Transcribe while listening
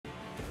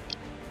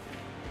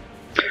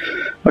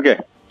Okay,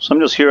 so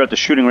I'm just here at the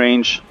shooting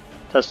range,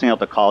 testing out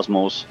the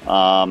Cosmos.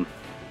 Now,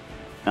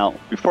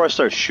 before I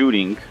start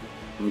shooting,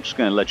 I'm just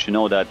going to let you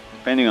know that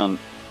depending on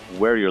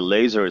where your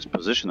laser is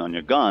positioned on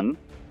your gun,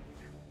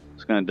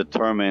 it's going to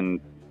determine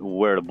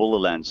where the bullet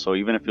lands. So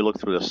even if you look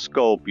through the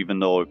scope, even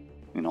though,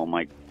 you know,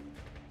 my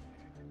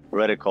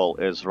reticle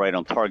is right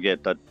on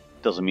target, that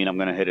doesn't mean I'm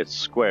going to hit it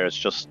square. It's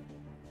just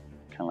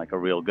kind of like a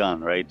real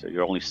gun, right?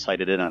 You're only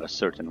sighted in at a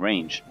certain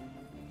range.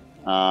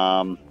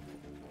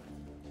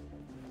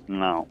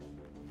 Now,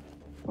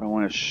 what I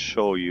want to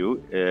show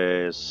you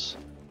is,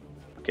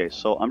 okay,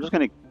 so I'm just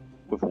going to,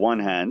 with one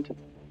hand,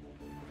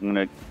 I'm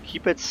going to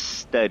keep it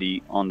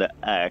steady on the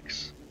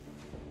X.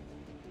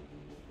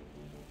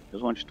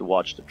 Just want you to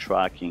watch the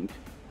tracking.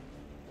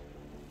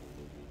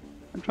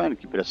 I'm trying to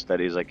keep it as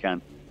steady as I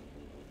can.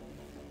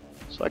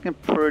 So I can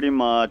pretty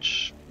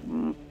much,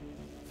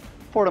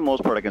 for the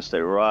most part, I can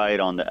stay right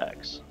on the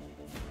X.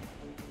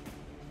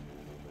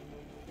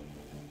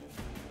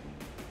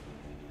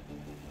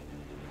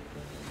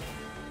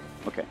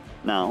 Okay,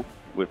 now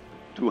with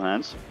two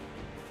hands,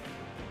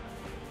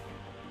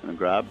 I'm gonna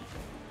grab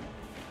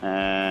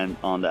and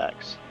on the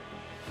X.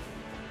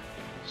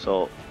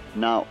 So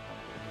now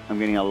I'm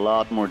getting a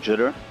lot more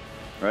jitter,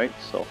 right?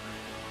 So you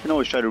can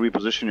always try to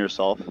reposition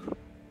yourself. So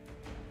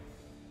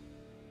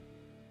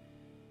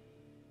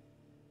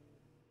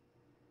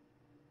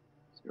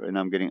right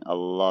now I'm getting a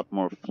lot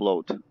more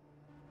float.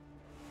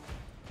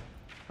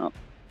 Now,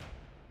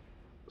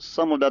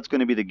 some of that's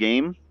going to be the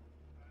game,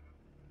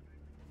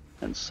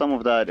 and some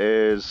of that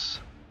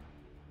is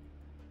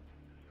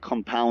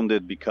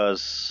compounded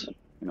because,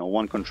 you know,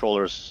 one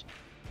controller's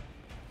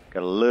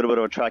got a little bit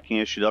of a tracking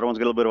issue, the other one's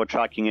got a little bit of a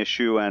tracking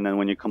issue, and then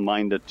when you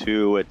combine the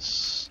two,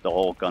 it's the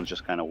whole gun's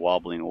just kind of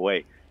wobbling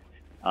away.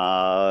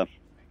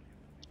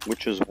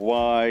 Which is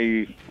why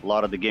a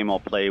lot of the game I'll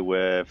play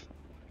with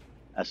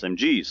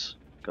SMGs,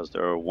 because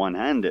they're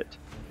one-handed.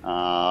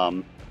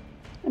 And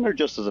they're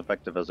just as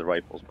effective as the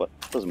rifles, but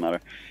it doesn't matter.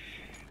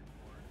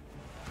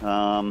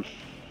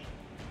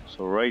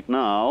 So right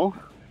now,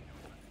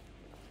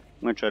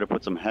 I'm going to try to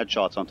put some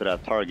headshots onto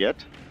that target,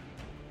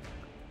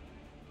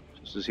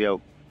 just to see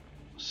how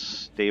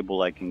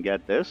stable I can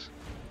get this.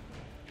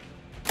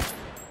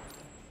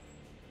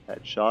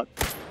 Headshot,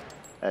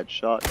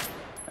 headshot,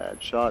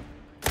 headshot,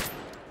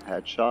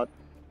 headshot,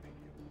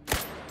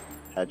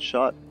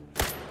 headshot,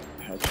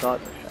 headshot,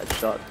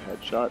 headshot,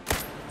 headshot,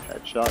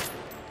 headshot,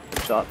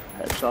 headshot,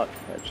 headshot,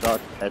 headshot,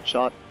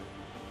 headshot.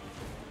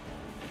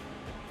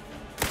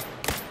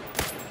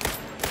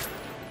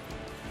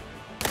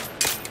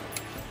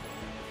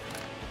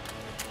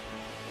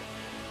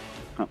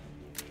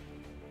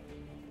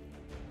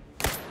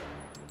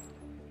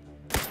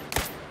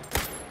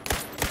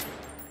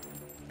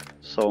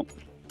 So,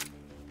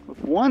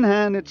 with one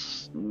hand,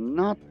 it's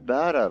not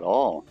bad at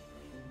all.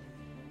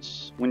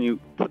 When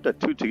you put the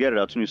two together,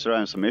 that's when you start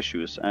having some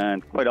issues.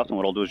 And quite often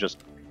what I'll do is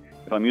just,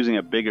 if I'm using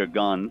a bigger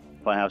gun,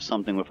 if I have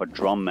something with a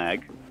drum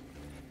mag,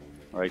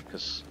 right,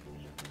 because,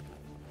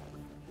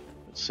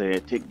 let's say I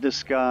take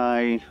this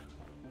guy,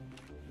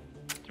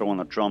 throw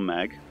in a drum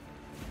mag,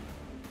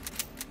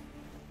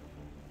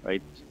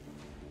 right,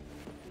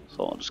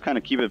 so I'll just kind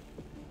of keep it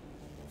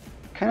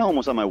kind of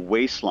almost on my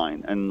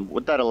waistline, and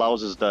what that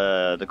allows is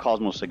the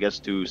Cosmos, I guess,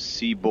 to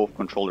see both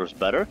controllers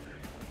better.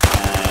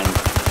 And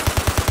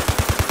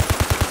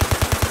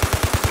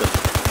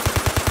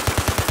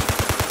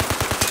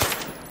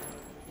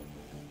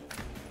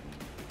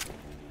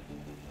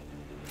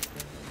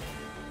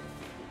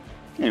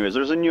anyways,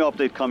 there's a new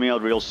update coming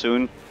out real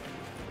soon.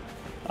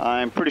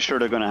 I'm pretty sure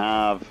they're going to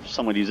have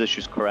some of these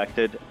issues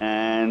corrected,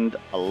 and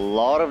a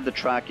lot of the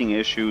tracking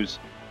issues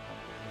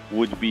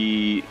would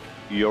be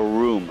your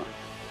room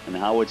and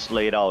how it's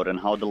laid out and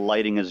how the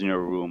lighting is in your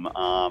room.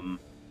 I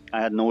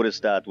had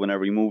noticed that when I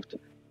removed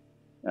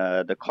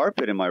the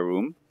carpet in my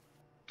room,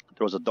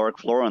 there was a dark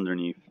floor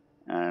underneath,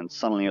 and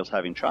suddenly I was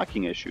having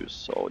tracking issues.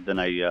 So then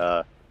I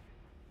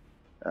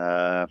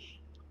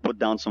put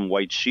down some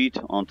white sheet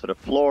onto the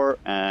floor,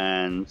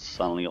 and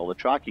suddenly all the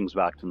tracking's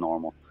back to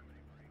normal.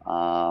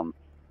 I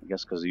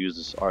guess because it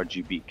uses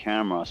RGB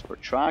cameras for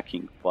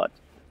tracking, but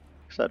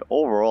like I said,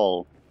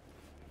 overall,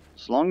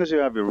 as long as you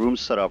have your room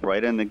set up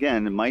right, and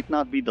again, it might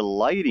not be the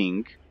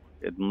lighting,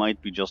 it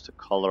might be just the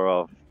color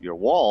of your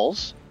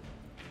walls,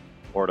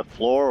 or the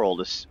floor, or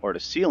the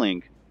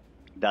ceiling,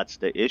 that's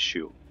the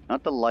issue,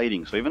 not the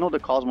lighting. So even though the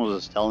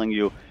Cosmos is telling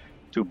you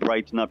to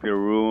brighten up your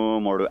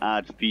room or to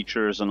add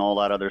features and all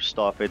that other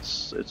stuff,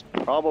 it's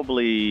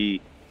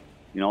probably,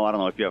 you know, I don't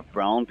know, if you have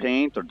brown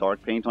paint or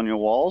dark paint on your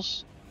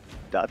walls,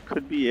 that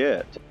could be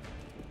it.